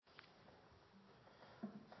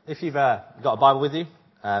If you've got a Bible with you,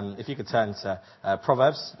 if you could turn to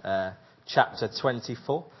Proverbs chapter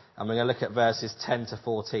 24, and we're going to look at verses 10 to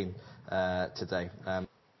 14 today.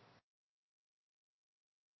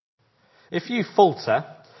 If you falter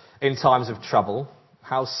in times of trouble,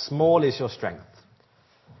 how small is your strength?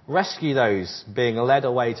 Rescue those being led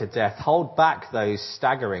away to death. Hold back those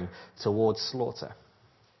staggering towards slaughter.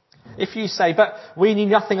 If you say, but we knew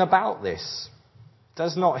nothing about this,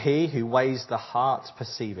 does not he who weighs the heart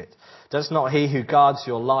perceive it? Does not he who guards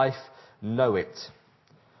your life know it?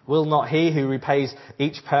 Will not he who repays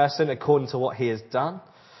each person according to what he has done?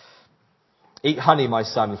 Eat honey, my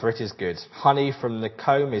son, for it is good. Honey from the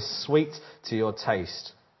comb is sweet to your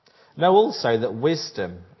taste. Know also that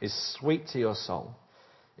wisdom is sweet to your soul.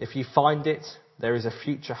 If you find it, there is a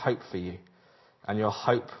future hope for you, and your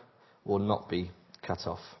hope will not be cut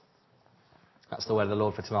off. That's the word of the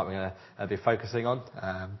Lord for tonight we're going to be focusing on.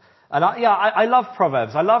 I love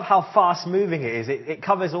Proverbs. I love how fast moving it is. It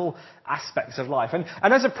covers all aspects of life. And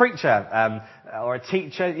as a preacher or a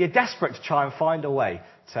teacher, you're desperate to try and find a way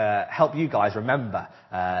to help you guys remember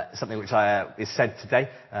something which is said today.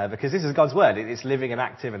 Because this is God's word. It's living and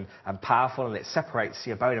active and powerful, and it separates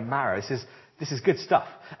your bone and marrow. This is good stuff.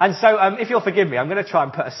 And so if you'll forgive me, I'm going to try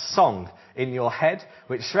and put a song in your head,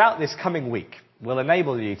 which throughout this coming week will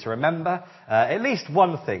enable you to remember at least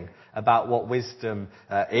one thing about what wisdom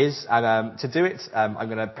is. And to do it, I'm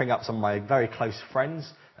going to bring up some of my very close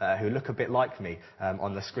friends who look a bit like me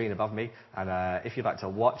on the screen above me. And if you'd like to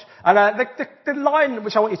watch. And the line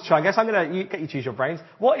which I want you to try and guess, I'm going to get you to use your brains.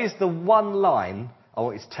 What is the one line I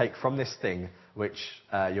want you to take from this thing which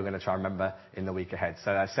you're going to try and remember in the week ahead?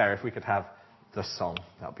 So Sarah, if we could have the song,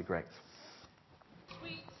 that would be great.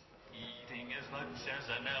 Eating as much as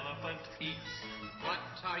an elephant eats. What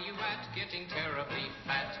are you at? Getting terribly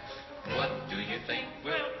fat. What do you think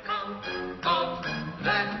will come of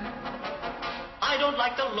that? I don't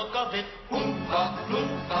like the look of it. Oompa,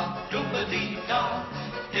 loompa, doompa-dee-da.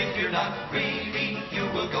 If you're not greedy, you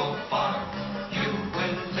will go far. You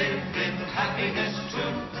will live in happiness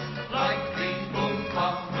too, like the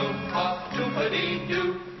oompa, loompa,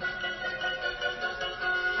 doompa-dee-doo.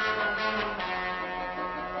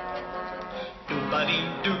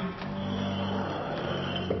 Doompa-dee-doo.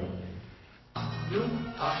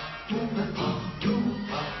 Loompa, doompa-dee-doo.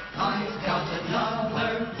 I've got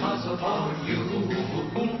another puzzle for you.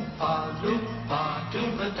 Oompa, loompa,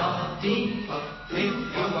 doompa-da-dee. If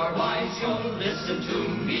you are wise, you'll listen to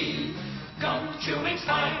me. Gum chewing's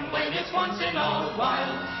fine when it's once in a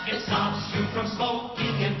while. It stops you from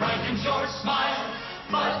smoking and brightens your smile.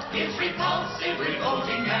 But it's repulsive,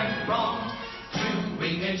 revolting and wrong.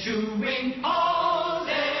 Chewing and chewing all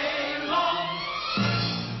day long,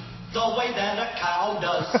 the way that a cow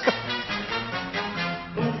does.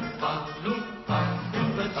 Oompa, loompa,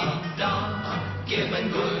 doompa-dee-da.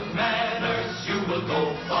 Given good manners, you will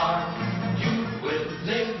go far. You will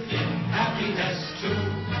live in happiness too,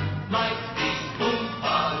 like the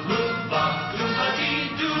oompa, loompa,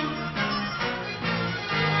 doompa-dee-doo.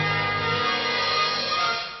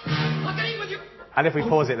 Look at him with you. And if we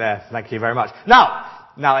pause it there, thank you very much.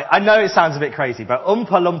 Now, I know it sounds a bit crazy, but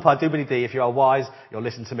Oompa Loompa Doobly-Dee, if you are wise, you'll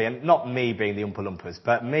listen to me. And not me being the Oompa Loompas,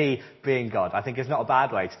 but me being God. I think it's not a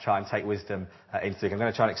bad way to try and take wisdom into it. I'm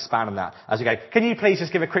going to try and expand on that as we go. Can you please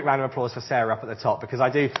just give a quick round of applause for Sarah up at the top? Because I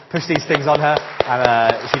do push these things on her,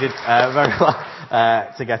 and she did very well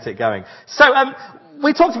to get it going. So,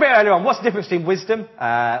 we talked a bit earlier on, what's the difference between wisdom?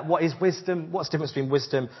 What is wisdom? What's the difference between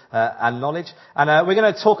wisdom and knowledge? And we're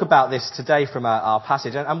going to talk about this today from our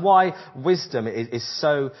passage and why wisdom is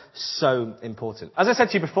so important. As I said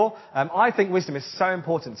to you before, I think wisdom is so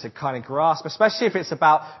important to kind of grasp, especially if it's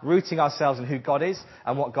about rooting ourselves in who God is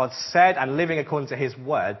and what God said and living according to His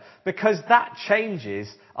word, because that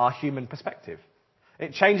changes our human perspective.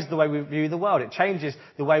 It changes the way we view the world. It changes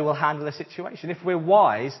the way we'll handle a situation. If we're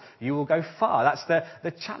wise, you will go far. That's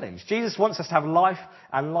the challenge. Jesus wants us to have life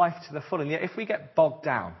and life to the full. And yet if we get bogged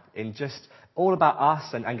down in just all about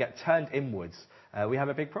us and get turned inwards, we have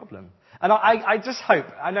a big problem. And I just hope,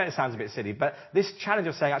 I know it sounds a bit silly, but this challenge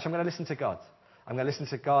of saying, actually, I'm going to listen to God. I'm going to listen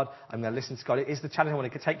to God. I'm going to listen to God. It is the challenge I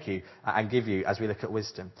want to take you and give you as we look at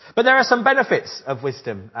wisdom. But there are some benefits of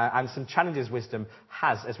wisdom and some challenges wisdom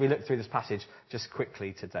has as we look through this passage just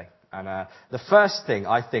quickly today. And the first thing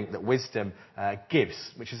I think that wisdom gives,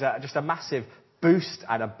 which is just a massive boost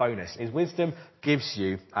and a bonus, is wisdom gives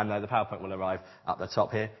you, and the PowerPoint will arrive up the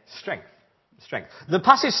top here, strength. The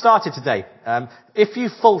passage started today. If you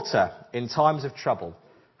falter in times of trouble,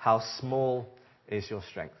 how small is your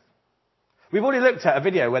strength? We've already looked at a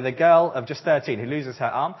video where the girl of just 13 who loses her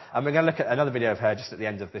arm, and we're going to look at another video of her just at the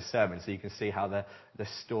end of this sermon so you can see how the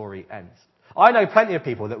story ends. I know plenty of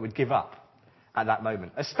people that would give up at that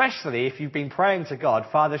moment, especially if you've been praying to God,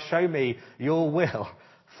 Father, show me your will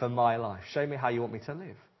for my life. Show me how you want me to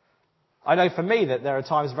live. I know for me that there are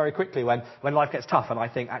times very quickly when life gets tough and I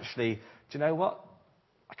think, actually, do you know what?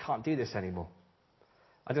 I can't do this anymore.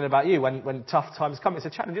 I don't know about you, when tough times come, it's a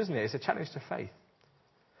challenge, isn't it? It's a challenge to faith.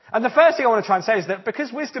 And the first thing I want to try and say is that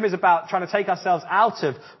because wisdom is about trying to take ourselves out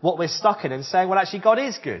of what we're stuck in and saying, well, actually, God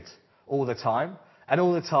is good all the time. And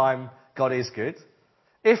all the time, God is good.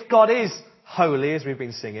 If God is holy, as we've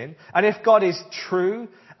been singing, and if God is true,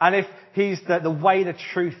 and if He's the way, the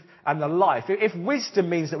truth, and the life, if wisdom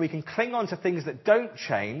means that we can cling on to things that don't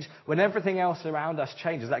change when everything else around us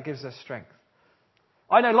changes, that gives us strength.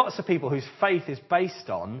 I know lots of people whose faith is based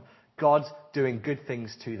on God doing good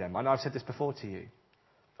things to them. I know I've said this before to you.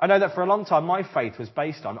 I know that for a long time my faith was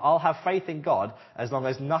based on, I'll have faith in God as long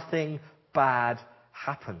as nothing bad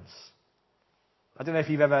happens. I don't know if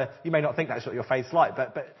you may not think that's what your faith's like,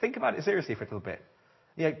 but think about it seriously for a little bit.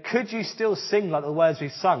 Could you still sing like the words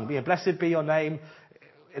we've sung? Blessed be your name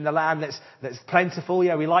in the land that's plentiful.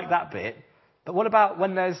 Yeah, we like that bit. But what about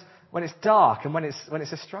when it's dark and when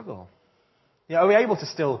it's a struggle? Are we able to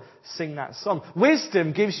still sing that song?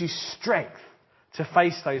 Wisdom gives you strength to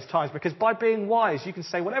face those times, because by being wise, you can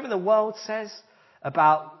say whatever the world says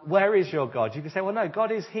about where is your God, you can say, well, no,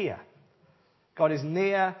 God is here. God is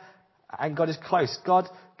near and God is close. God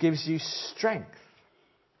gives you strength.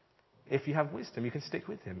 If you have wisdom, you can stick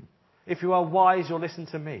with Him. If you are wise, you'll listen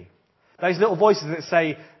to me. Those little voices that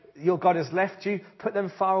say, your God has left you, put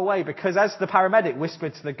them far away, because as the paramedic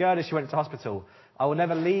whispered to the girl as she went to hospital, I will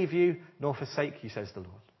never leave you nor forsake you, says the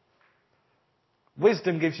Lord.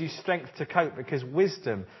 Wisdom gives you strength to cope, because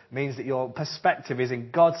wisdom means that your perspective is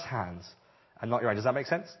in God's hands and not your own. Does that make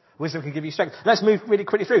sense? Wisdom can give you strength. Let's move really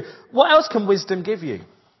quickly through. What else can wisdom give you?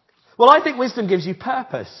 Well, I think wisdom gives you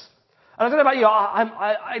purpose. And I don't know about you,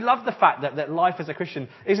 I love the fact that life as a Christian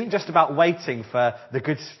isn't just about waiting for the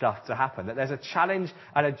good stuff to happen, that there's a challenge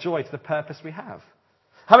and a joy to the purpose we have.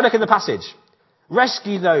 Have a look in the passage.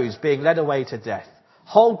 Rescue those being led away to death.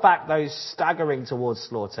 Hold back those staggering towards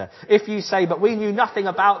slaughter. If you say, but we knew nothing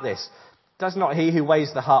about this, does not He who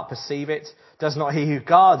weighs the heart perceive it? Does not He who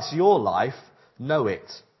guards your life know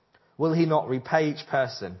it? Will He not repay each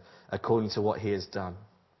person according to what he has done?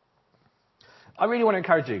 I really want to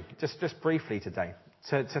encourage you, just briefly today,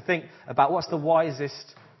 to think about what's the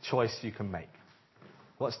wisest choice you can make.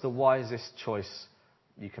 What's the wisest choice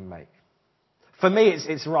you can make? For me,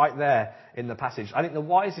 it's right there in the passage. I think the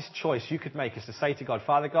wisest choice you could make is to say to God,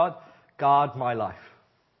 Father God, guard my life.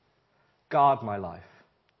 Guard my life.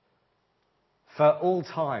 For all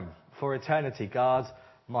time, for eternity, guard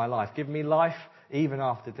my life. Give me life even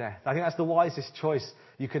after death. I think that's the wisest choice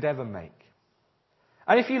you could ever make.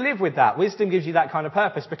 And if you live with that, wisdom gives you that kind of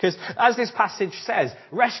purpose, because as this passage says,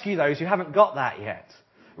 rescue those who haven't got that yet.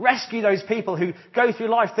 Rescue those people who go through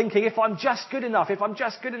life thinking, if I'm just good enough,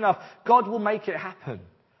 God will make it happen.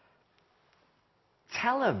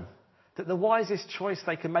 Tell them that the wisest choice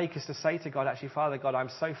they can make is to say to God, actually, Father God, I'm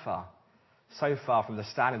so far from the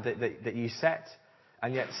standard that you set,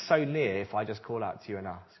 and yet so near if I just call out to you and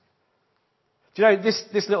ask. Do you know,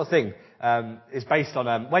 this little thing is based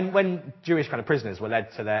on when Jewish kind of prisoners were led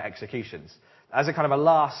to their executions, as a kind of a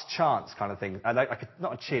last chance kind of thing, like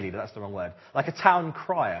not a cheerleader, that's the wrong word, like a town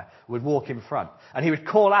crier would walk in front, and he would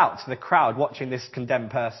call out to the crowd watching this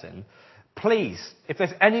condemned person, please, if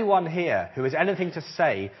there's anyone here who has anything to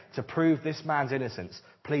say to prove this man's innocence,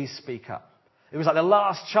 please speak up. It was like the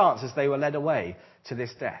last chance as they were led away to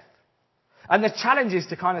this death. And the challenge is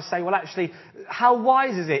to kind of say, well, actually, how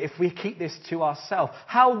wise is it if we keep this to ourselves?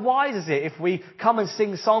 How wise is it if we come and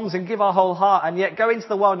sing songs and give our whole heart and yet go into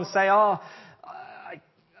the world and say,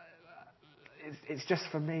 it's just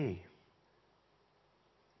for me?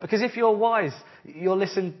 Because if you're wise, you'll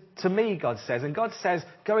listen to me, God says. And God says,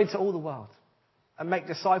 go into all the world and make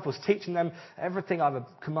disciples, teaching them everything I've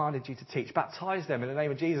commanded you to teach. Baptize them in the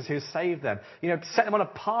name of Jesus who has saved them. Set them on a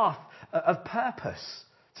path of purpose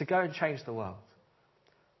to go and change the world.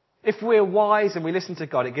 If we're wise and we listen to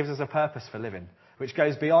God, it gives us a purpose for living, which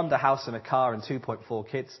goes beyond a house and a car and 2.4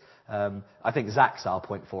 kids. I think Zach's our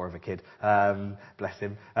 0.4 of a kid. Bless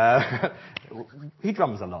him. He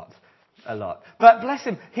drums a lot. But bless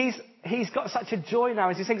him, he's got such a joy now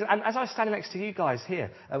as he sings. And as I was standing next to you guys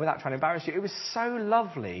here, without trying to embarrass you, it was so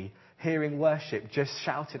lovely hearing worship just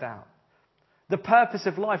shouted out. The purpose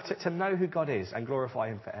of life, to know who God is and glorify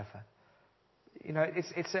Him forever.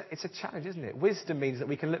 It's a challenge, isn't it? Wisdom means that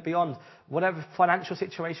we can look beyond whatever financial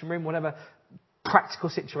situation we're in, whatever practical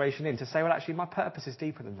situation in to say, well, actually, my purpose is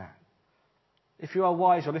deeper than that. If you are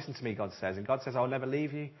wise, you'll listen to me, God says. And God says, I'll never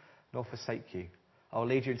leave you nor forsake you. I'll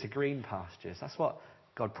lead you into green pastures. That's what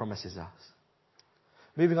God promises us.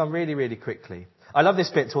 Moving on really, really quickly. I love this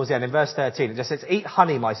bit towards the end. In verse 13, it just says, eat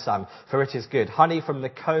honey, my son, for it is good. Honey from the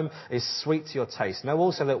comb is sweet to your taste. Know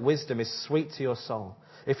also that wisdom is sweet to your soul.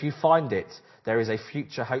 If you find it, there is a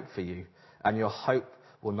future hope for you, and your hope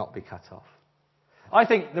will not be cut off. I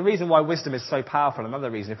think the reason why wisdom is so powerful,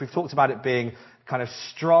 another reason, if we've talked about it being kind of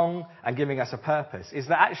strong and giving us a purpose, is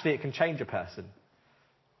that actually it can change a person.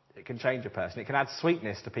 It can change a person. It can add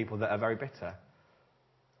sweetness to people that are very bitter.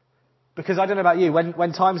 Because I don't know about you,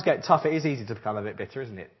 when times get tough, it is easy to become a bit bitter,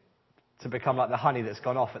 isn't it? To become like the honey that's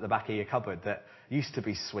gone off at the back of your cupboard that used to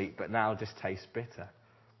be sweet but now just tastes bitter.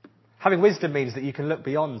 Having wisdom means that you can look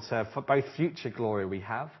beyond to for both future glory we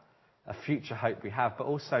have, a future hope we have, but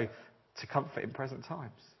also to comfort in present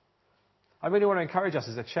times. I really want to encourage us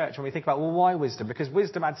as a church when we think about, well, why wisdom? Because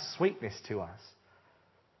wisdom adds sweetness to us.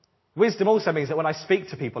 Wisdom also means that when I speak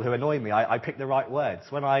to people who annoy me, I pick the right words.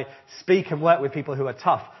 When I speak and work with people who are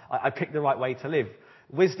tough, I pick the right way to live.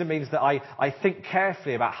 Wisdom means that I think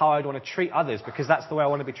carefully about how I'd want to treat others because that's the way I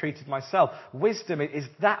want to be treated myself. Wisdom is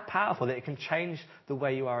that powerful that it can change the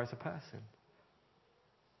way you are as a person.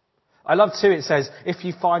 I love too, it says, if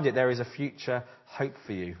you find it, there is a future hope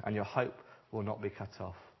for you and your hope will not be cut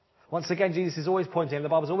off. Once again, Jesus is always pointing, and the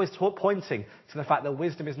Bible is always pointing to the fact that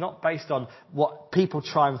wisdom is not based on what people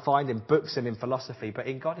try and find in books and in philosophy, but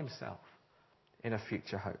in God himself, in a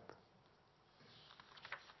future hope.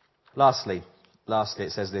 Lastly,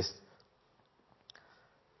 it says this.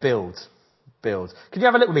 Build. Can you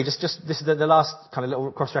have a look with me? Just this is the last kind of little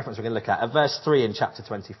cross-reference we're going to look at verse 3 in chapter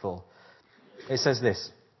 24. It says this.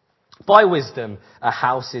 By wisdom, a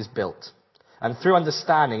house is built, and through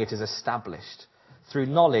understanding it is established. Through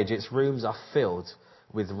knowledge, its rooms are filled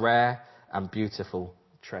with rare and beautiful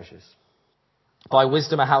treasures. By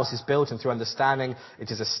wisdom, a house is built, and through understanding, it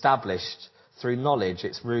is established. Through knowledge,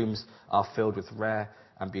 its rooms are filled with rare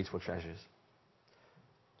and beautiful treasures.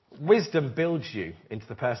 Wisdom builds you into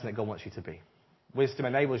the person that God wants you to be. Wisdom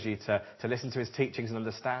enables you to listen to his teachings and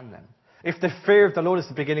understand them. If the fear of the Lord is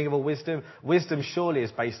the beginning of all wisdom, wisdom surely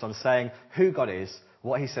is based on saying who God is,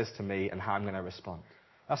 what he says to me, and how I'm going to respond.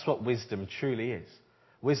 That's what wisdom truly is.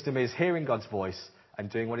 Wisdom is hearing God's voice and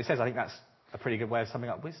doing what he says. I think that's a pretty good way of summing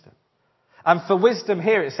up wisdom. And for wisdom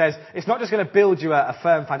here, it says, it's not just going to build you a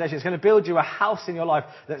firm foundation, it's going to build you a house in your life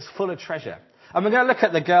that's full of treasure. And we're going to look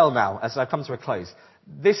at the girl now as I come to a close.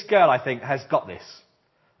 This girl, I think, has got this.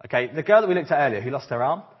 Okay, the girl that we looked at earlier, who lost her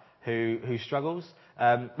arm, who struggles,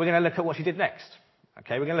 we're going to look at what she did next.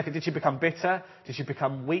 Okay, we're going to look at, did she become bitter? Did she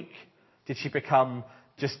become weak? Did she become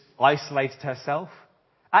just isolated herself?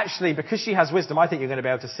 Actually, because she has wisdom, I think you're going to be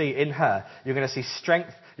able to see in her, you're going to see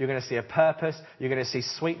strength, you're going to see a purpose, you're going to see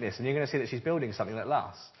sweetness, and you're going to see that she's building something that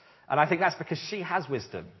lasts. And I think that's because she has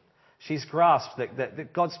wisdom. She's grasped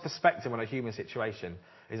that God's perspective on a human situation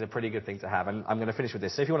is a pretty good thing to have. And I'm going to finish with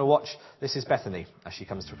this. So if you want to watch, this is Bethany as she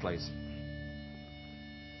comes to a close.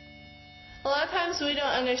 A lot of times we don't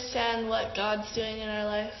understand what God's doing in our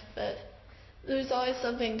life, but there's always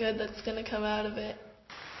something good that's going to come out of it.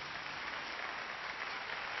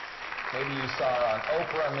 Maybe you saw her on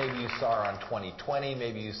Oprah, maybe you saw her on 2020,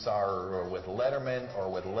 maybe you saw her with Letterman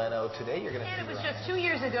or with Leno. Today you're going to see her. And it was just 2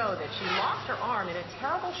 years ago that she lost her arm in a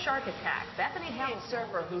terrible shark attack. Bethany Hamilton,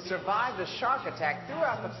 surfer who survived the shark attack, threw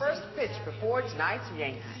out the first pitch before tonight's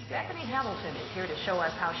Yankees. Bethany Hamilton is here to show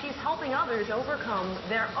us how she's helping others overcome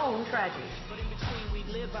their own tragedies. But in between, we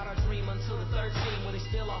live out our dream until the third scene, where they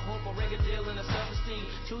steal our hope, a record deal, and a self-esteem.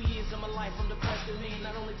 2 years of my life, I'm depressed and mean.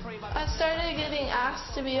 Not only pray about. I started getting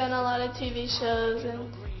asked to be on a lot of TV shows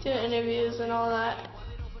and do interviews and all that.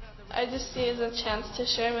 I just see it as a chance to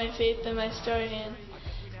share my faith and my story and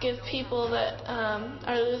give people that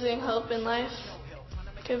are losing hope in life,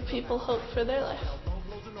 give people hope for their life.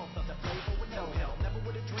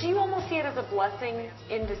 Do you almost see it as a blessing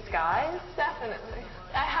in disguise? Definitely.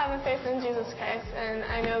 I have a faith in Jesus Christ, and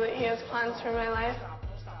I know that he has plans for my life.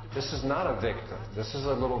 This is not a victim. This is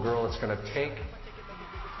a little girl that's going to take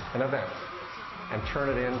an event and turn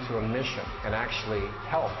it into a mission and actually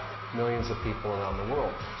help millions of people around the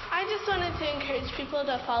world. I just wanted to encourage people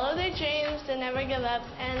to follow their dreams, to never give up,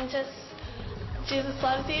 and just, Jesus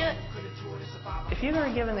loves you. If you've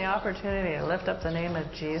ever given the opportunity to lift up the name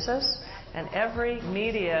of Jesus, and every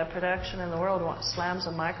media production in the world slams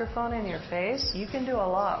a microphone in your face, you can do a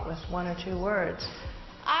lot with one or two words.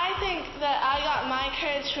 I think that I got my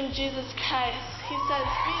courage from Jesus Christ. He says,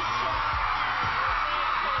 be strong.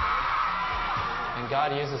 And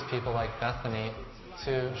God uses people like Bethany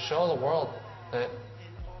to show the world that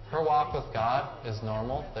her walk with God is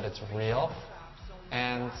normal, that it's real,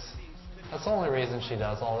 and that's the only reason she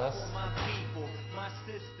does all this.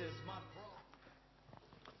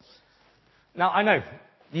 Now, I know,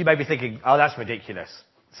 you may be thinking, oh, that's ridiculous.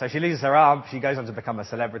 So she loses her arm, she goes on to become a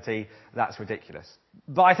celebrity, that's ridiculous.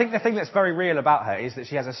 But I think the thing that's very real about her is that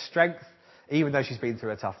she has a strength even though she's been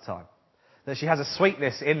through a tough time. That she has a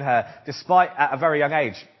sweetness in her, despite at a very young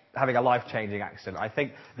age having a life-changing accident. I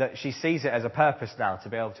think that she sees it as a purpose now to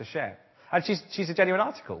be able to share. And she's a genuine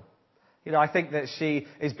article. You know, I think that she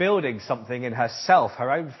is building something in herself,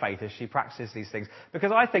 her own faith, as she practices these things.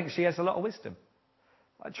 Because I think she has a lot of wisdom.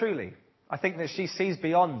 Truly. I think that she sees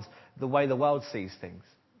beyond the way the world sees things.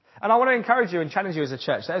 And I want to encourage you and challenge you as a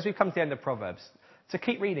church that as we come to the end of Proverbs, to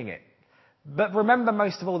keep reading it. But remember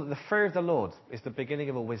most of all that the fear of the Lord is the beginning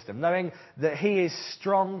of all wisdom, knowing that He is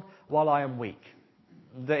strong while I am weak,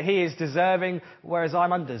 that He is deserving whereas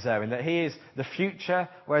I'm undeserving, that He is the future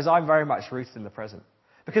whereas I'm very much rooted in the present.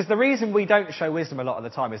 Because the reason we don't show wisdom a lot of the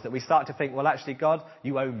time is that we start to think, well, actually, God,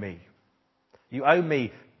 you owe me. You owe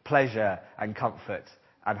me pleasure and comfort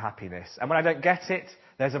and happiness. And when I don't get it,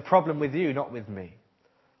 there's a problem with you, not with me.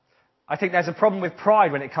 I think there's a problem with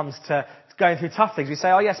pride when it comes to going through tough things. We say,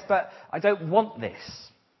 oh yes, but I don't want this.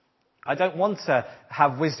 I don't want to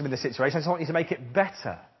have wisdom in the situation. I just want you to make it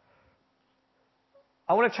better.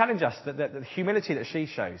 I want to challenge us that the humility that she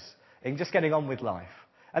shows in just getting on with life.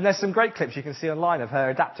 And there's some great clips you can see online of her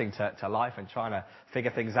adapting to life and trying to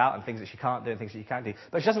figure things out and things that she can't do and things that she can do.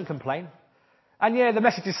 But she doesn't complain. And yeah, the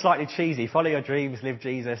message is slightly cheesy. Follow your dreams, live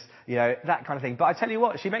Jesus, you know, that kind of thing. But I tell you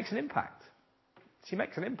what, she makes an impact. She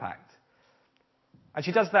makes an impact. And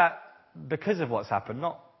she does that because of what's happened,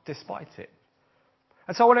 not despite it.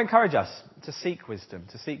 And so I want to encourage us to seek wisdom,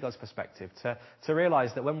 to seek God's perspective, to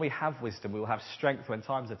realise that when we have wisdom, we will have strength when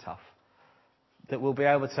times are tough. That we'll be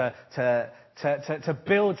able to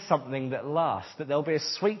build something that lasts, that there'll be a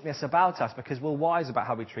sweetness about us because we're wise about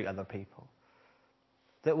how we treat other people.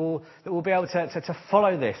 That we'll be able to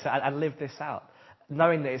follow this and live this out,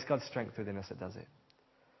 knowing that it's God's strength within us that does it.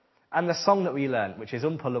 And the song that we learned, which is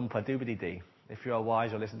Oompa Loompa Doobity Dee, if you are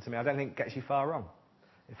wise, you'll listen to me, I don't think it gets you far wrong,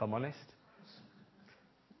 if I'm honest.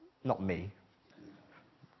 Not me.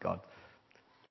 God.